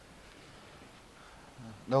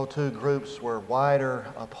No two groups were wider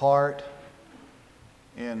apart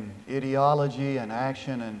in ideology and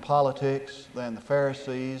action and politics than the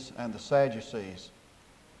Pharisees and the Sadducees.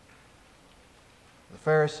 The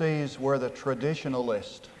Pharisees were the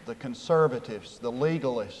traditionalists, the conservatives, the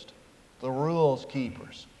legalists, the rules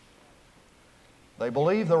keepers. They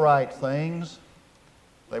believed the right things.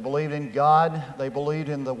 They believed in God. They believed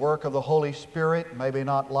in the work of the Holy Spirit, maybe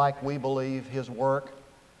not like we believe His work.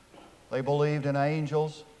 They believed in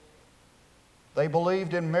angels. They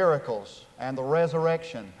believed in miracles and the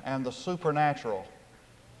resurrection and the supernatural.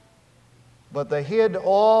 But they hid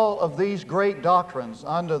all of these great doctrines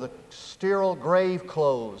under the sterile grave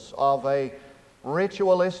clothes of a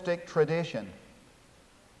ritualistic tradition.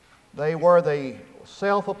 They were the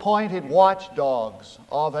self-appointed watchdogs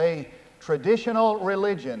of a traditional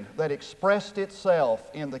religion that expressed itself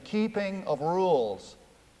in the keeping of rules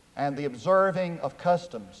and the observing of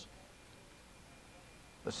customs.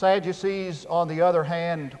 The Sadducees, on the other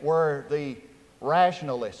hand, were the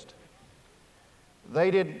rationalists.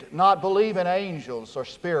 They did not believe in angels or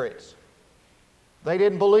spirits. They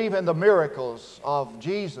didn't believe in the miracles of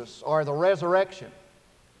Jesus or the resurrection.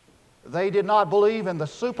 They did not believe in the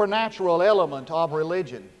supernatural element of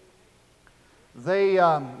religion. They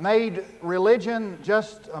made religion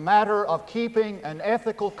just a matter of keeping an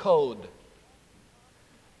ethical code.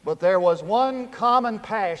 But there was one common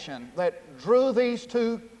passion that drew these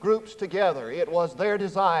two groups together. It was their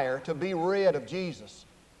desire to be rid of Jesus.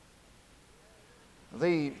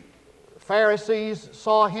 The Pharisees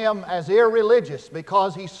saw Him as irreligious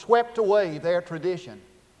because He swept away their tradition.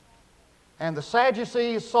 And the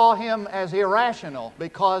Sadducees saw Him as irrational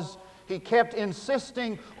because He kept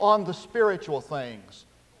insisting on the spiritual things.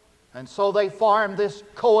 And so they formed this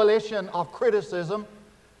coalition of criticism,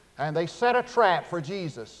 and they set a trap for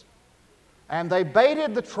Jesus. And they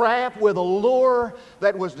baited the trap with a lure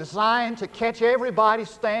that was designed to catch everybody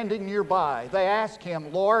standing nearby. They asked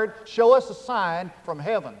Him, "Lord, show us a sign from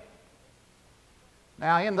heaven."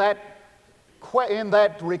 Now, in that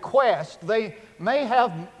request, they may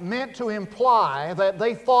have meant to imply that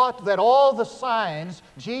they thought that all the signs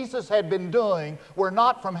Jesus had been doing were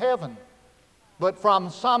not from heaven, but from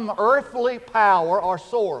some earthly power or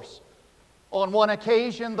source. On one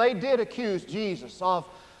occasion, they did accuse Jesus of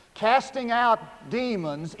casting out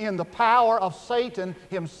demons in the power of Satan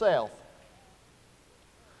himself.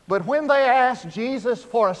 But when they asked Jesus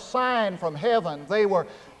for a sign from heaven, they were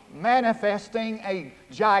manifesting a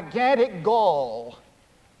gigantic gall.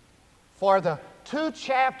 For the two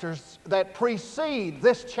chapters that precede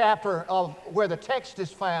this chapter of where the text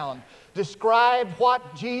is found describe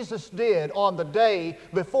what Jesus did on the day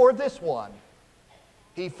before this one.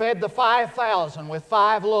 He fed the 5,000 with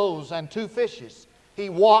 5 loaves and 2 fishes. He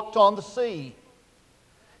walked on the sea.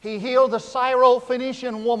 He healed the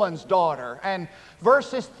Syrophoenician woman's daughter. And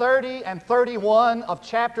verses 30 and 31 of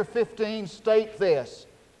chapter 15 state this: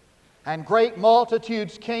 "And great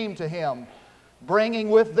multitudes came to Him, bringing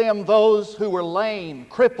with them those who were lame,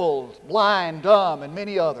 crippled, blind, dumb, and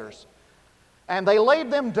many others. And they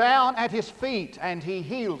laid them down at His feet, and He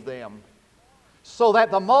healed them. So that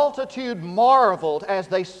the multitude marveled as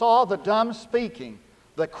they saw the dumb speaking,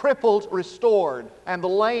 the crippled restored, and the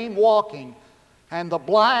lame walking, and the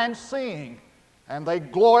blind seeing, and they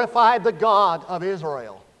glorified the God of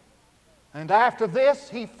Israel." And after this,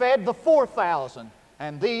 He fed the 4,000.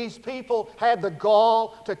 And these people had the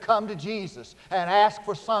gall to come to Jesus and ask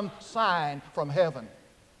for some sign from heaven,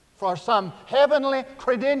 for some heavenly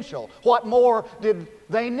credential. What more did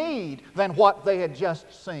they need than what they had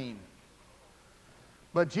just seen?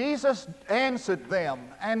 But Jesus answered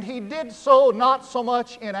them, and He did so not so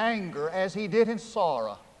much in anger as He did in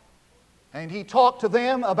sorrow. And He talked to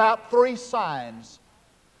them about 3 signs.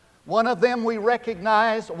 One of them we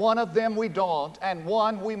recognize, one of them we don't, and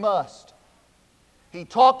one we must. He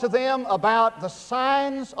talked to them about the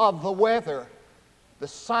signs of the weather, the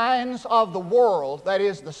signs of the world, that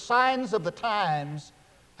is, the signs of the times,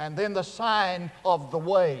 and then the sign of the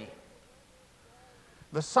way.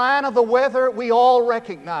 The sign of the weather we all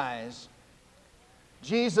recognize.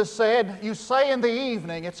 Jesus said, "You say in the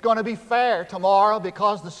evening it's going to be fair tomorrow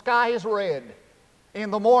because the sky is red.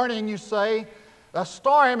 In the morning you say, a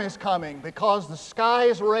storm is coming because the sky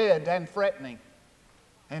is red and threatening."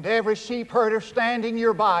 And every sheep herder standing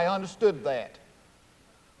nearby understood that.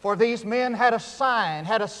 For these men had a sign,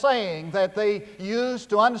 had a saying that they used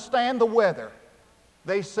to understand the weather.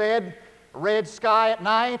 They said, "Red sky at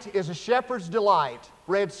night is a shepherd's delight.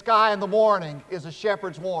 Red sky in the morning is a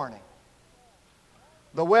shepherd's warning."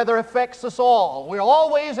 The weather affects us all. We're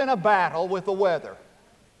always in a battle with the weather.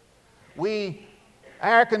 We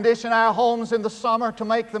air condition our homes in the summer to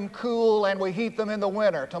make them cool, and we heat them in the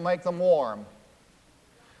winter to make them warm.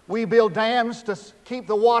 We build dams to keep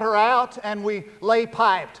the water out, and we lay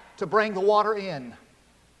pipes to bring the water in.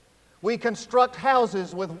 We construct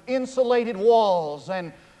houses with insulated walls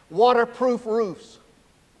and waterproof roofs.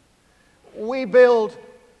 We build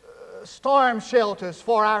storm shelters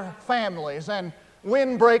for our families, and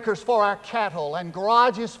windbreakers for our cattle, and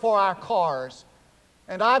garages for our cars.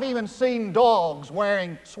 And I've even seen dogs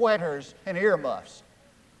wearing sweaters and earmuffs.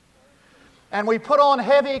 And we put on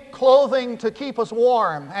heavy clothing to keep us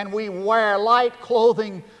warm, and we wear light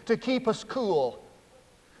clothing to keep us cool.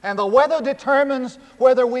 And the weather determines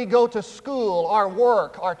whether we go to school or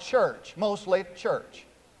work or church, mostly church.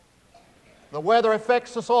 The weather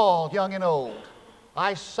affects us all, young and old.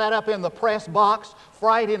 I sat up in the press box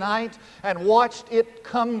Friday night and watched it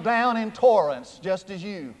come down in torrents, just as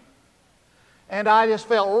you. And I just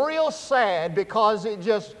felt real sad because it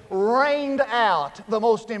just rained out the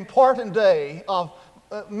most important day of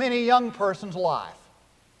many young person's life,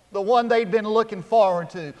 the one they'd been looking forward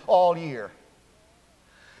to all year.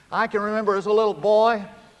 I can remember as a little boy,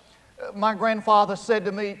 my grandfather said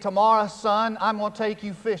to me, "Tomorrow, son, I'm going to take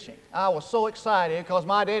you fishing." I was so excited because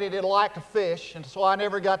my daddy didn't like to fish, and so I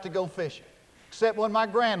never got to go fishing, except when my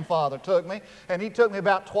grandfather took me, and he took me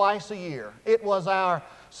about twice a year. It was our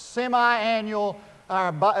semi-annual,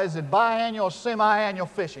 biannual, semi-annual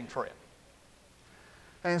fishing trip.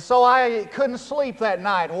 And so I couldn't sleep that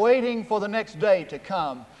night waiting for the next day to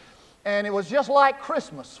come. And it was just like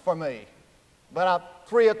Christmas for me. But at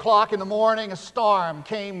 3 o'clock in the morning, a storm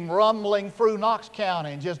came rumbling through Knox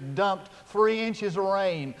County and just dumped 3 inches of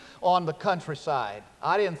rain on the countryside.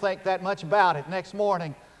 I didn't think that much about it. Next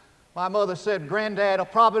morning, my mother said, "Granddad will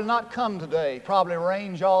probably not come today. Probably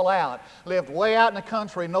rained all out." Lived way out in the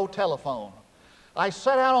country, no telephone. I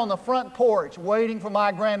sat out on the front porch waiting for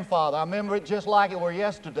my grandfather. I remember it just like it were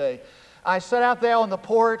yesterday. I sat out there on the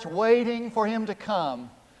porch waiting for him to come,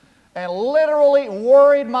 and literally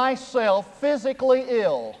worried myself physically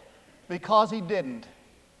ill because he didn't.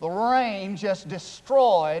 The rain just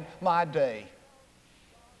destroyed my day.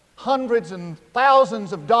 Hundreds and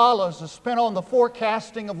thousands of dollars are spent on the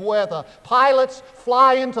forecasting of weather. Pilots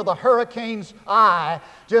fly into the hurricane's eye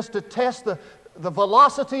just to test the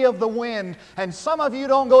velocity of the wind. And some of you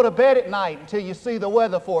don't go to bed at night until you see the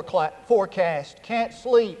weather forecast. Can't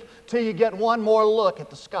sleep till you get one more look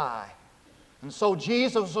at the sky. And so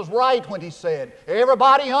Jesus was right when he said,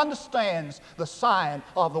 everybody understands the sign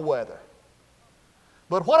of the weather.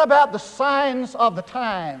 But what about the signs of the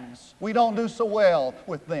times? We don't do so well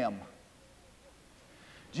with them.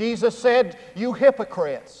 Jesus said, "You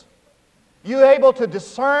hypocrites, you're able to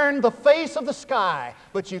discern the face of the sky,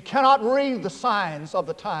 but you cannot read the signs of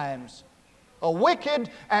the times. A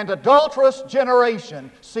wicked and adulterous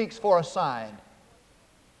generation seeks for a sign."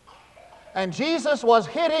 And Jesus was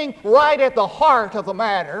hitting right at the heart of the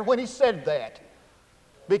matter when he said that.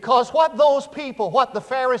 Because what those people, what the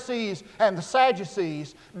Pharisees and the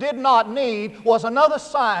Sadducees did not need was another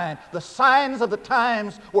sign. The signs of the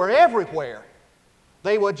times were everywhere.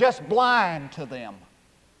 They were just blind to them.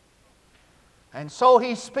 And so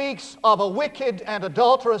he speaks of a wicked and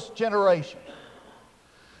adulterous generation.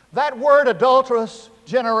 That word adulterous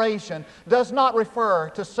generation does not refer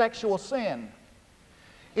to sexual sin.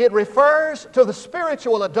 It refers to the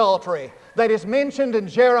spiritual adultery that is mentioned in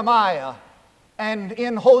Jeremiah and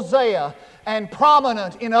in Hosea and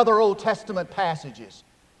prominent in other Old Testament passages.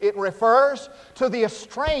 It refers to the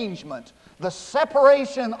estrangement, the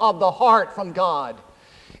separation of the heart from God.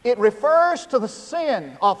 It refers to the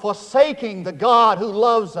sin of forsaking the God who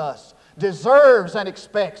loves us, deserves and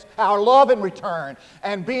expects our love in return,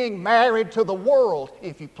 and being married to the world,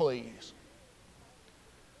 if you please.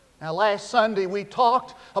 Now, last Sunday we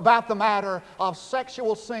talked about the matter of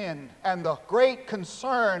sexual sin and the great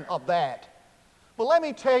concern of that. Well, let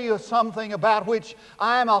me tell you something about which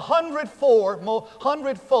I am 100-fold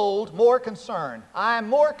more concerned. I am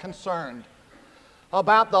more concerned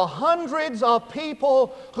about the hundreds of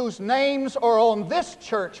people whose names are on this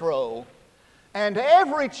church roll and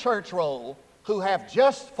every church roll who have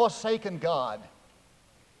just forsaken God,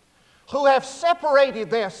 who have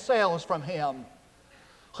separated themselves from Him,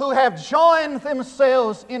 who have joined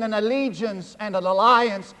themselves in an allegiance and an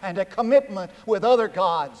alliance and a commitment with other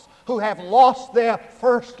gods, who have lost their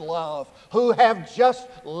first love, who have just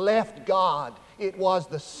left God. It was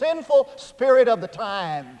the sinful spirit of the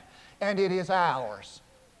time, and it is ours.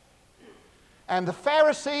 And the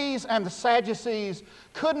Pharisees and the Sadducees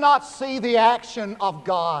could not see the action of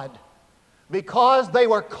God because they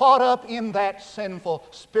were caught up in that sinful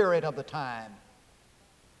spirit of the time.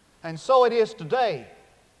 And so it is today.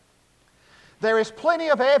 There is plenty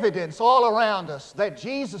of evidence all around us that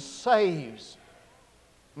Jesus saves,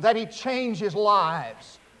 that He changes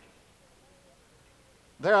lives.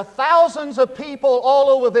 There are thousands of people all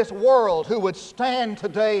over this world who would stand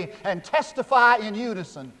today and testify in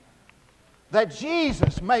unison that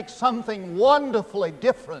Jesus makes something wonderfully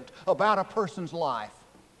different about a person's life.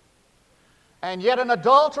 And yet an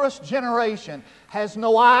adulterous generation has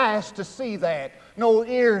no eyes to see that, no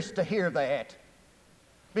ears to hear that,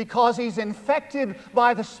 because he's infected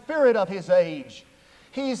by the spirit of his age.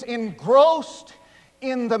 He's engrossed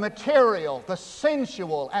in the material, the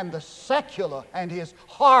sensual, and the secular, and his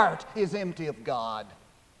heart is empty of God.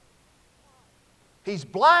 He's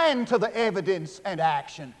blind to the evidence and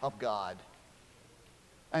action of God.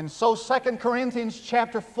 And so 2 Corinthians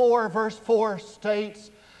chapter 4, verse 4 states,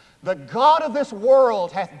 "The God of this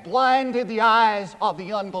world hath blinded the eyes of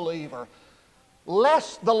the unbeliever,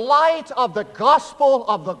 lest the light of the gospel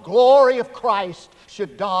of the glory of Christ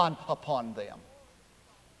should dawn upon them."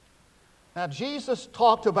 Now, Jesus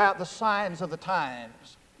talked about the signs of the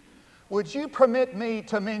times. Would you permit me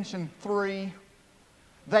to mention 3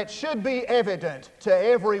 that should be evident to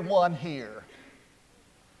everyone here?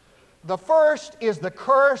 The first is the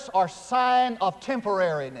curse or sign of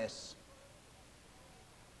temporariness.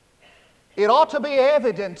 It ought to be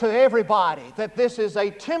evident to everybody that this is a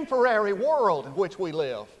temporary world in which we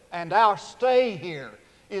live, and our stay here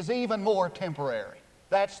is even more temporary.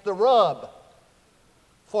 That's the rub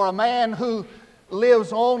for a man who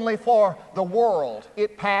lives only for the world.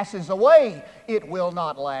 It passes away. It will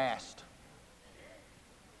not last.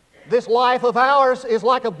 This life of ours is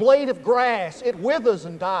like a blade of grass. It withers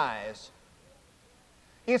and dies.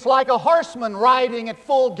 It's like a horseman riding at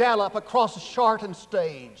full gallop across a shortened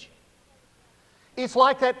stage. It's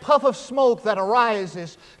like that puff of smoke that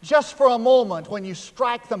arises just for a moment when you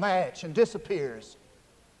strike the match and disappears.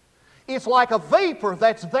 It's like a vapor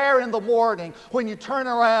that's there in the morning. When you turn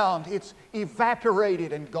around, it's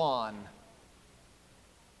evaporated and gone.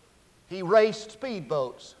 He raced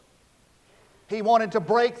speedboats. He wanted to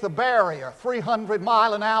break the barrier,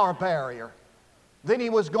 300-mile-an-hour barrier. Then he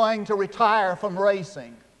was going to retire from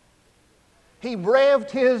racing. He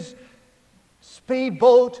revved his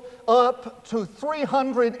speedboat up to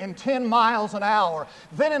 310 miles an hour.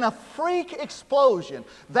 Then in a freak explosion,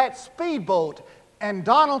 that speedboat and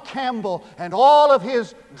Donald Campbell and all of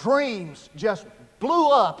his dreams just blew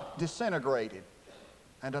up, disintegrated.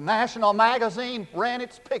 And a national magazine ran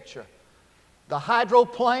its picture. The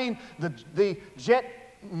hydroplane, the jet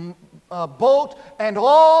boat, and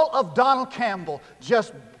all of Donald Campbell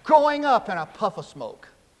just going up in a puff of smoke.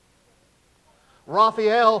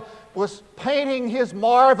 Raphael was painting his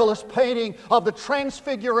marvelous painting of the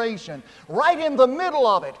Transfiguration. Right in the middle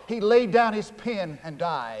of it, he laid down his pen and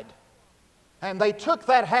died. And they took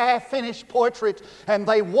that half-finished portrait and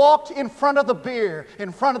they walked in front of the bier,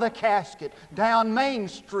 in front of the casket, down Main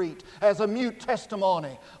Street as a mute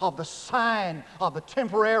testimony of the sign of the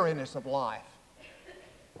temporariness of life.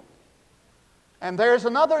 And there's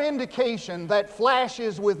another indication that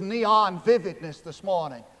flashes with neon vividness this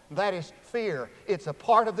morning. That is fear. It's a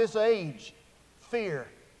part of this age. Fear.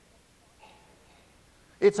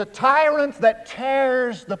 It's a tyrant that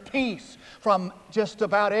tears the peace from just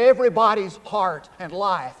about everybody's heart and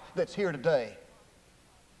life that's here today.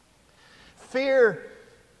 Fear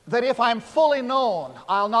that if I'm fully known,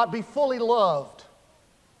 I'll not be fully loved.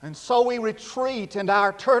 And so we retreat into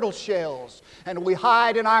our turtle shells and we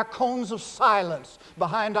hide in our cones of silence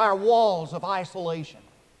behind our walls of isolation.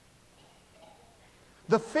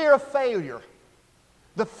 The fear of failure,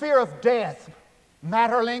 the fear of death.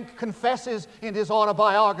 Maeterlinck confesses in his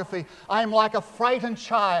autobiography, "I'm like a frightened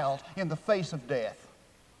child in the face of death."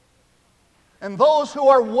 And those who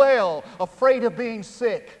are well, afraid of being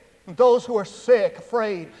sick. And those who are sick,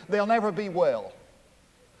 afraid they'll never be well.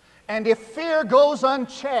 And if fear goes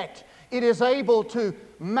unchecked, it is able to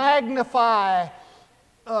magnify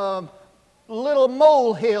little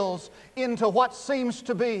molehills into what seems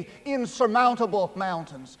to be insurmountable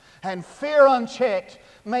mountains. And fear unchecked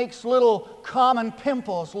makes little common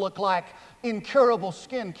pimples look like incurable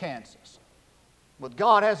skin cancers. But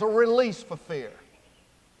God has a release for fear.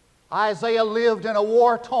 Isaiah lived in a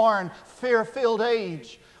war-torn, fear-filled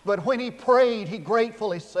age, but when he prayed, he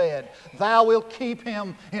gratefully said, "Thou wilt keep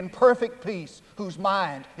him in perfect peace, whose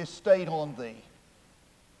mind is stayed on thee."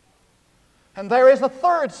 And there is a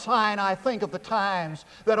third sign, I think, of the times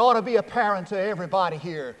that ought to be apparent to everybody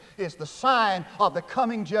here. It's the sign of the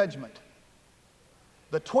coming judgment.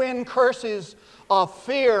 The twin curses of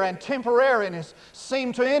fear and temporariness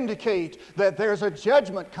seem to indicate that there's a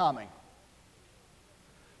judgment coming.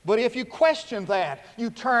 But if you question that, you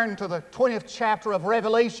turn to the 20th chapter of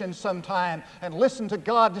Revelation sometime and listen to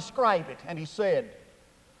God describe it. And He said,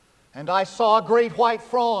 "And I saw a great white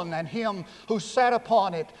throne, and Him who sat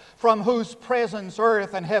upon it, from whose presence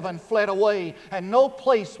earth and heaven fled away, and no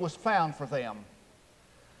place was found for them.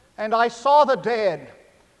 And I saw the dead,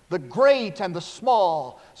 the great and the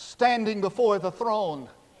small, standing before the throne.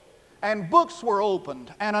 And books were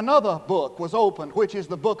opened, and another book was opened, which is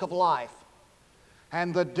the book of life.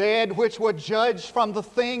 And the dead which were judged from the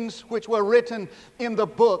things which were written in the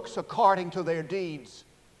books according to their deeds.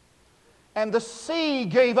 And the sea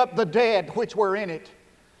gave up the dead which were in it,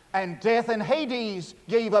 and death and Hades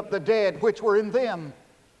gave up the dead which were in them.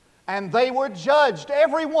 And they were judged,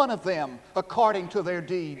 every one of them, according to their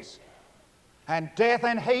deeds. And death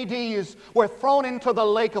and Hades were thrown into the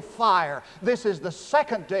lake of fire. This is the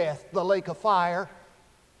second death, the lake of fire.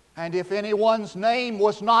 And if anyone's name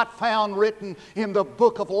was not found written in the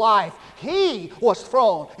book of life, he was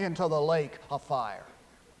thrown into the lake of fire."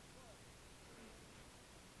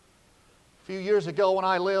 A few years ago when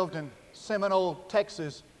I lived in Seminole,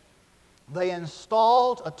 Texas, they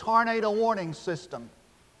installed a tornado warning system.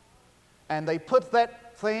 And they put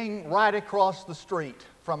that thing right across the street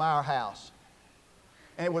from our house.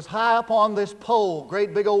 And it was high up on this pole,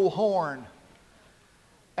 great big old horn.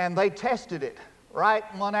 And they tested it right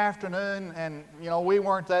one afternoon, and we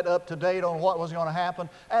weren't that up to date on what was going to happen.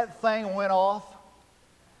 That thing went off.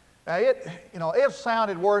 Now it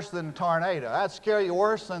sounded worse than a tornado. That'd scare you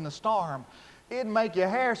worse than the storm. It'd make your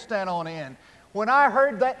hair stand on end. When I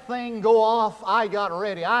heard that thing go off, I got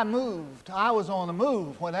ready. I moved. I was on the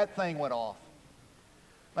move when that thing went off.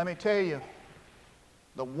 Let me tell you,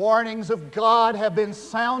 the warnings of God have been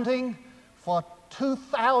sounding for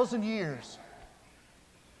 2,000 years.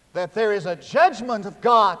 That there is a judgment of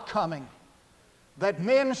God coming. That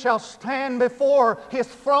men shall stand before His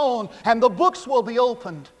throne, and the books will be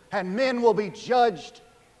opened, and men will be judged.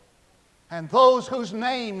 And those whose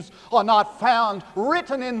names are not found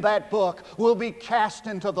written in that book will be cast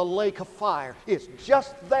into the lake of fire. It's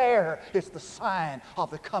just there. It's the sign of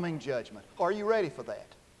the coming judgment. Are you ready for that?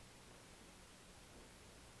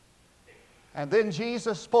 And then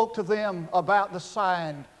Jesus spoke to them about the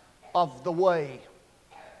sign of the way.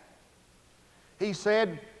 He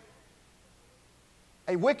said,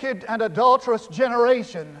 "A wicked and adulterous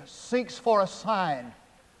generation seeks for a sign,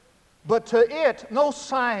 but to it no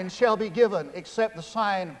sign shall be given except the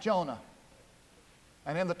sign of Jonah."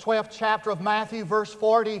 And in the 12th chapter of Matthew, verse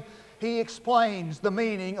 40, He explains the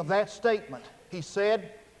meaning of that statement. He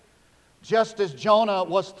said, "Just as Jonah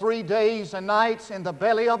was 3 days and nights in the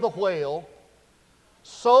belly of the whale,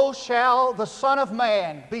 so shall the Son of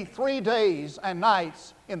Man be 3 days and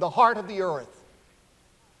nights in the heart of the earth."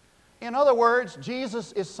 In other words,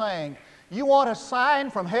 Jesus is saying, you want a sign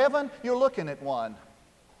from heaven? You're looking at one.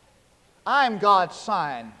 I'm God's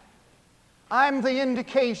sign. I'm the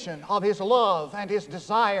indication of His love and His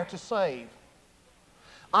desire to save.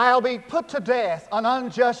 I'll be put to death, an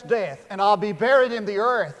unjust death, and I'll be buried in the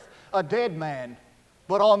earth, a dead man.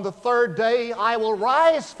 But on the third day, I will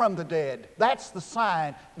rise from the dead. That's the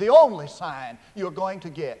sign, the only sign you're going to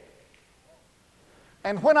get.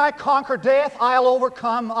 And when I conquer death,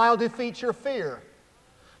 I'll defeat your fear.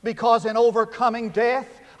 Because in overcoming death,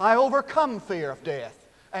 I overcome fear of death.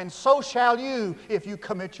 And so shall you if you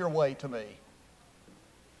commit your way to me.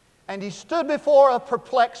 And He stood before a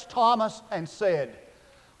perplexed Thomas and said,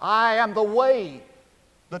 "I am the way,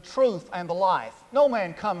 the truth, and the life. No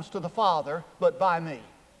man comes to the Father but by me."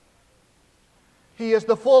 He is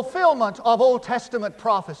the fulfillment of Old Testament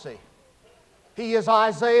prophecy. He is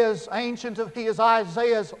Isaiah's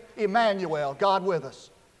Emmanuel, God with us.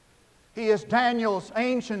 He is Daniel's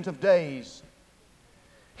Ancient of Days.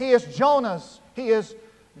 He is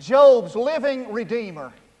Job's living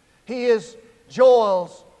Redeemer. He is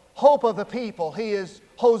Joel's hope of the people. He is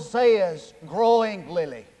Hosea's growing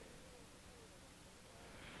lily.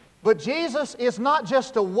 But Jesus is not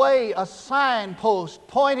just a way, a signpost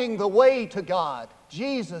pointing the way to God.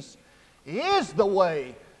 Jesus is the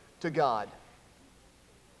way to God.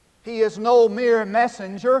 He is no mere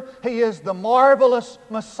messenger. He is the marvelous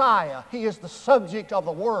Messiah. He is the subject of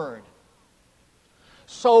the Word.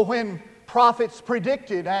 So when prophets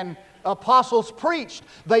predicted and apostles preached,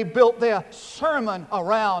 they built their sermon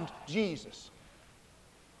around Jesus.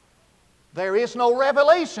 There is no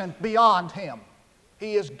revelation beyond Him.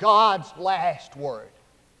 He is God's last word.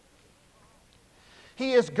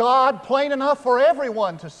 He is God plain enough for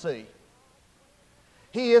everyone to see.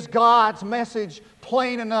 He is God's message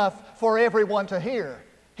plain enough for everyone to hear.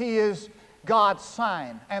 He is God's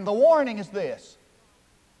sign. And the warning is this: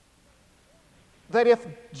 that if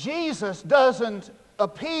Jesus doesn't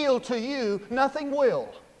appeal to you, nothing will.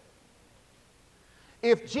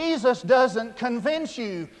 If Jesus doesn't convince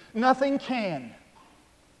you, nothing can.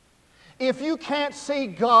 If you can't see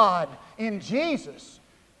God in Jesus,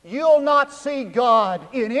 you'll not see God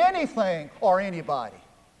in anything or anybody.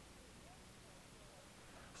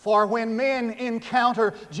 For when men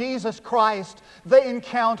encounter Jesus Christ, they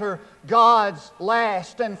encounter God's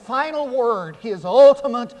last and final word, His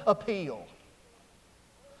ultimate appeal.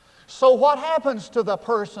 So what happens to the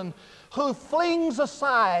person who flings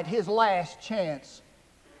aside his last chance,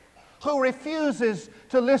 who refuses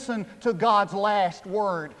to listen to God's last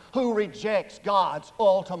word, who rejects God's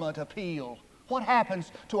ultimate appeal? What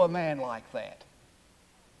happens to a man like that?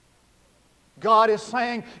 God is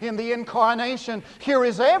saying in the incarnation, here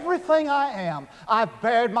is everything I am. I've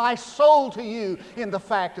bared my soul to you in the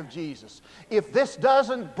fact of Jesus. If this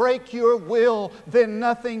doesn't break your will, then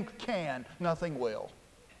nothing can, nothing will.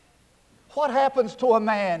 What happens to a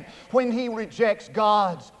man when he rejects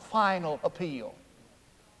God's final appeal?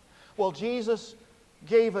 Well, Jesus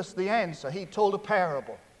gave us the answer. He told a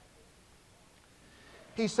parable.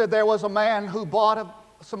 He said there was a man who bought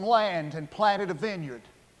some land and planted a vineyard,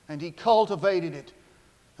 and he cultivated it,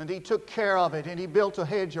 and he took care of it, and he built a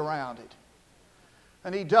hedge around it.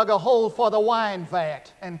 And he dug a hole for the wine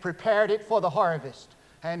vat and prepared it for the harvest,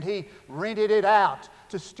 and he rented it out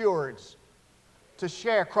to stewards, to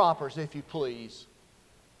sharecroppers, if you please.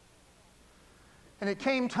 And it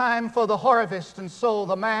came time for the harvest, and so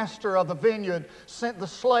the master of the vineyard sent the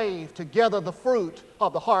slave to gather the fruit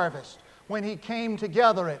of the harvest. When he came to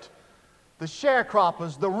gather it, the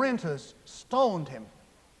sharecroppers, the renters, stoned him.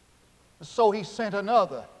 So he sent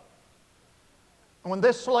another. And when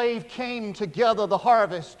this slave came to gather the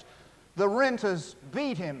harvest, the renters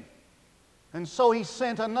beat him. And so he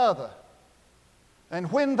sent another. And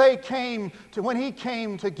when he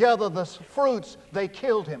came to gather the fruits, they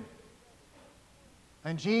killed him.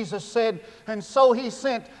 And Jesus said, and so he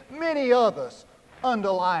sent many others,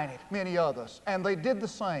 underline it, many others. And they did the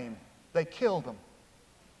same. They killed them.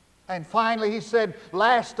 And finally he said,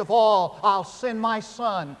 last of all, I'll send my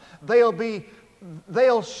son.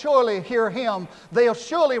 They'll surely hear him. They'll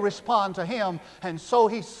surely respond to him. And so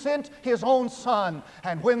he sent his own son.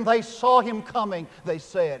 And when they saw him coming, they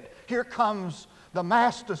said, here comes the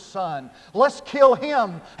master's son. Let's kill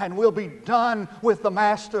him and we'll be done with the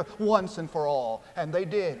master once and for all. And they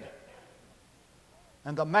did.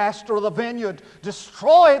 And the master of the vineyard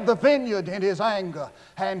destroyed the vineyard in his anger,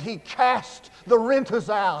 and he cast the renters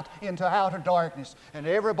out into outer darkness. And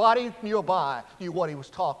everybody nearby knew what he was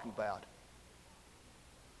talking about.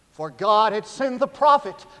 For God had sent the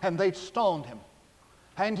prophet, and they'd stoned him.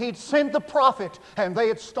 And he'd sent the prophet, and they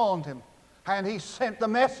had stoned him. And he sent the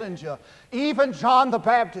messenger, even John the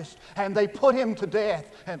Baptist, and they put him to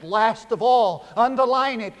death. And last of all,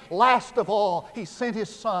 underline it, last of all, he sent his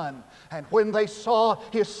son. And when they saw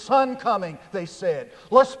his son coming, they said,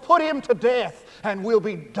 let's put him to death and we'll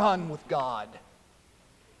be done with God.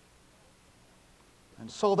 And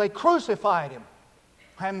so they crucified him.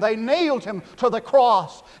 And they nailed him to the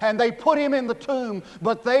cross. And they put him in the tomb.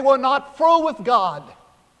 But they were not through with God.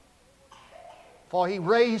 For he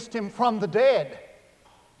raised him from the dead,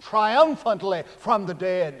 triumphantly from the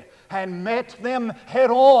dead, and met them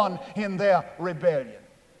head on in their rebellion.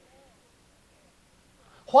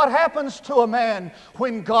 What happens to a man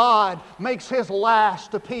when God makes his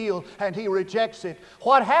last appeal and he rejects it?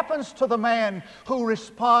 What happens to the man who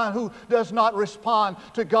does not respond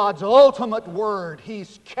to God's ultimate word?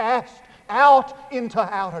 He's cast out into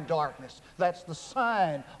outer darkness. That's the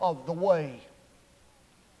sign of the way.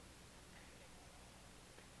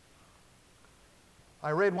 I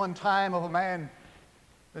read one time of a man,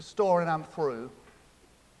 this story and I'm through,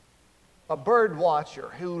 a bird watcher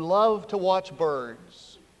who loved to watch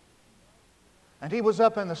birds. And he was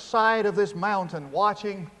up in the side of this mountain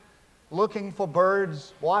watching, looking for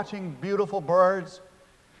birds, watching beautiful birds.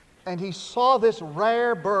 And he saw this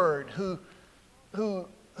rare bird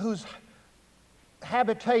whose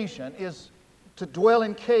habitation is to dwell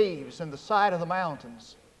in caves in the side of the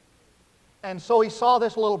mountains. And so he saw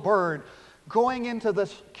this little bird going into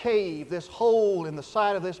this cave, this hole in the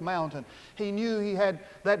side of this mountain. He knew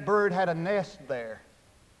that bird had a nest there.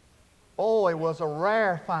 Oh, it was a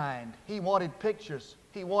rare find. He wanted pictures.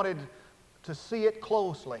 He wanted to see it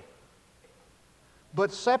closely.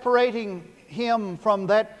 But separating him from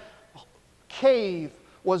that cave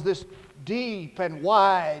was this deep and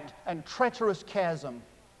wide and treacherous chasm.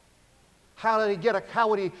 How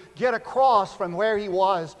would he get across from where he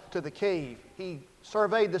was to the cave? He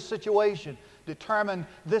surveyed the situation, determined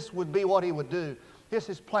this would be what he would do. Here's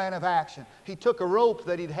his plan of action. He took a rope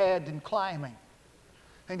that he'd had in climbing,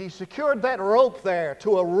 and he secured that rope there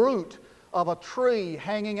to a root of a tree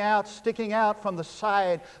hanging out, sticking out from the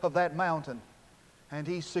side of that mountain. And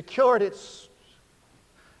he secured it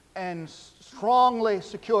and strongly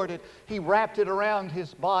secured it. He wrapped it around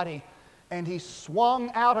his body, and he swung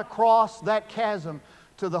out across that chasm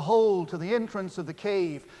to the hole, to the entrance of the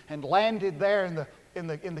cave, and landed there in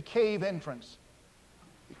the cave entrance.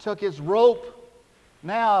 He took his rope,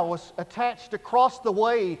 now was attached across the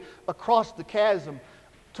way, across the chasm,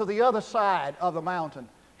 to the other side of the mountain.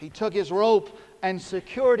 He took his rope and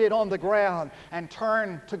secured it on the ground and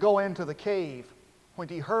turned to go into the cave when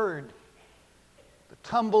he heard the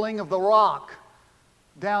tumbling of the rock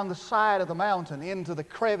down the side of the mountain into the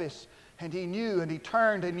crevice. And he knew, and he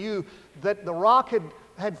turned and knew that the rock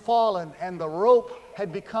had fallen and the rope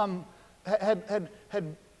had become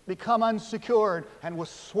unsecured and was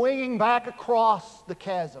swinging back across the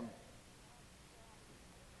chasm.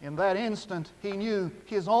 In that instant, he knew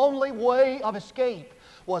his only way of escape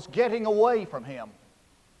was getting away from him.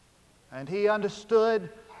 And he understood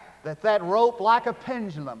that rope, like a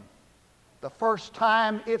pendulum, the first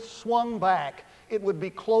time it swung back, it would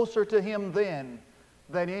be closer to him then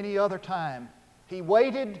than any other time. He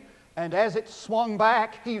waited, and as it swung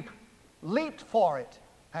back, he leaped for it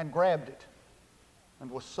and grabbed it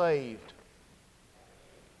and was saved.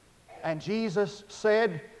 And Jesus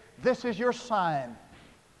said, "This is your sign.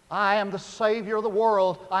 I am the Savior of the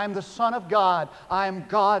world. I am the Son of God. I am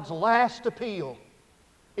God's last appeal.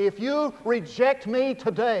 If you reject me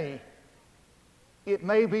today, it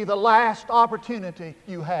may be the last opportunity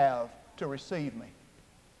you have to receive me."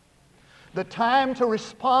 The time to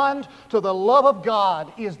respond to the love of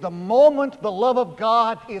God is the moment the love of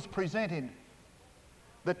God is presented.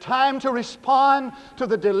 The time to respond to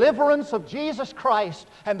the deliverance of Jesus Christ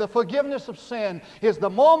and the forgiveness of sin is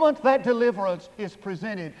the moment that deliverance is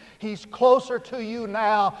presented. He's closer to you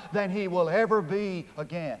now than He will ever be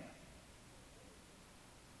again.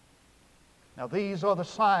 Now, these are the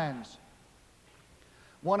signs.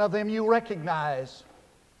 One of them you recognize.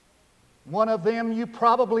 One of them you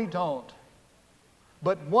probably don't.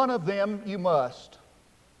 But one of them you must.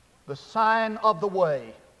 The sign of the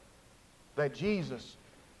way that Jesus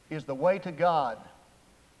is the way to God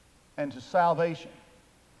and to salvation.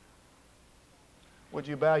 Would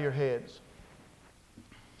you bow your heads?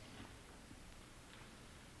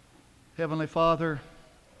 Heavenly Father,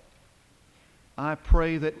 I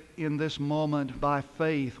pray that in this moment, by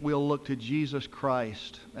faith, we'll look to Jesus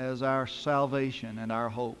Christ as our salvation and our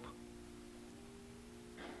hope.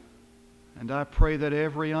 And I pray that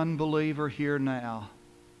every unbeliever here now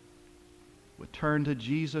would turn to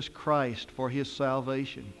Jesus Christ for His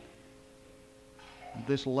salvation.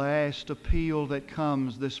 This last appeal that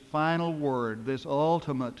comes, this final word, this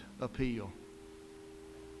ultimate appeal,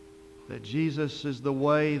 that Jesus is the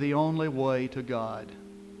way, the only way to God.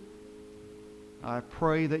 I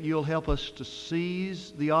pray that you'll help us to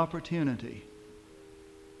seize the opportunity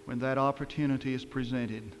when that opportunity is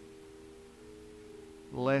presented,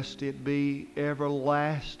 lest it be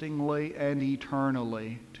everlastingly and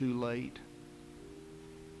eternally too late.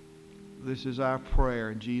 This is our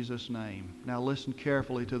prayer in Jesus' name. Now listen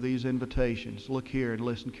carefully to these invitations. Look here and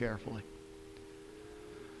listen carefully.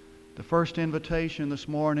 The first invitation this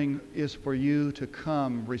morning is for you to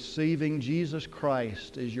come receiving Jesus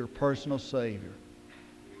Christ as your personal Savior.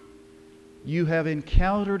 You have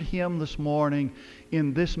encountered Him this morning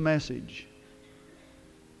in this message.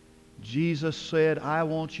 Jesus said, "I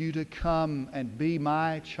want you to come and be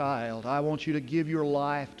my child. I want you to give your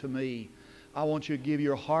life to me. I want you to give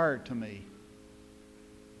your heart to me.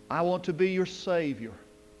 I want to be your Savior."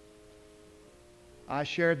 I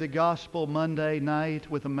shared the gospel Monday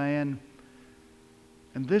night with a man,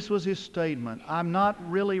 and this was his statement: "I'm not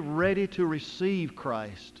really ready to receive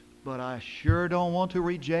Christ, but I sure don't want to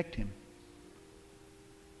reject Him."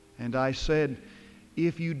 And I said,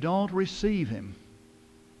 if you don't receive Him,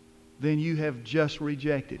 then you have just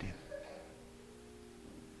rejected Him.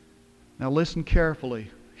 Now listen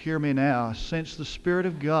carefully. Hear me now. Sense the Spirit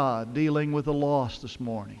of God dealing with the lost this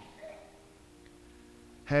morning.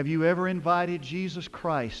 Have you ever invited Jesus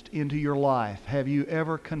Christ into your life? Have you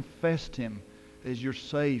ever confessed Him as your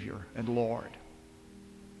Savior and Lord?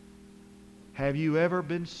 Have you ever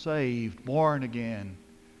been saved, born again?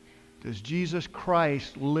 Does Jesus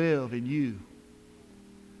Christ live in you?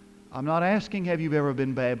 I'm not asking have you ever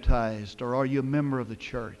been baptized or are you a member of the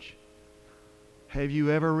church. Have you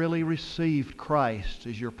ever really received Christ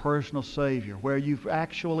as your personal Savior, where you've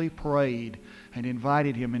actually prayed and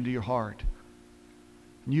invited Him into your heart?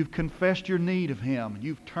 You've confessed your need of Him.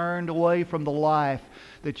 You've turned away from the life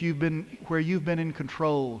where you've been in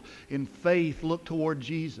control. In faith, look toward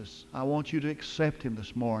Jesus. I want you to accept Him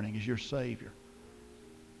this morning as your Savior.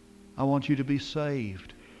 I want you to be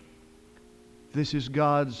saved. This is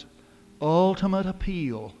God's ultimate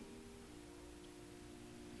appeal.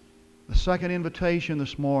 The second invitation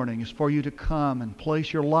this morning is for you to come and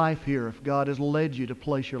place your life here if God has led you to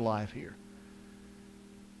place your life here.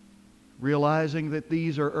 Realizing that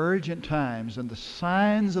these are urgent times and the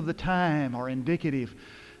signs of the time are indicative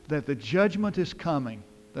that the judgment is coming,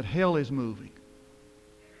 that hell is moving.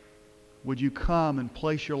 Would you come and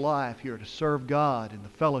place your life here to serve God in the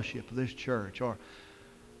fellowship of this church, or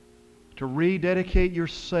to rededicate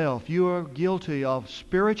yourself? You are guilty of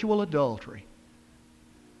spiritual adultery.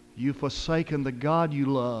 You've forsaken the God you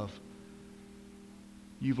love.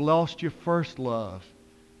 You've lost your first love.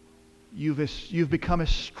 You've become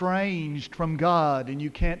estranged from God, and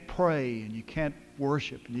you can't pray, and you can't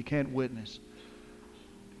worship, and you can't witness.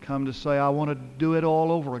 Come to say, I want to do it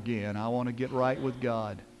all over again. I want to get right with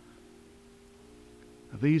God.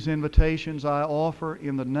 These invitations I offer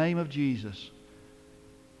in the name of Jesus.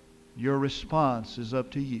 Your response is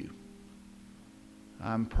up to you.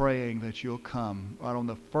 I'm praying that you'll come right on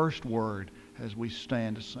the first word as we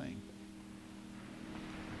stand to sing.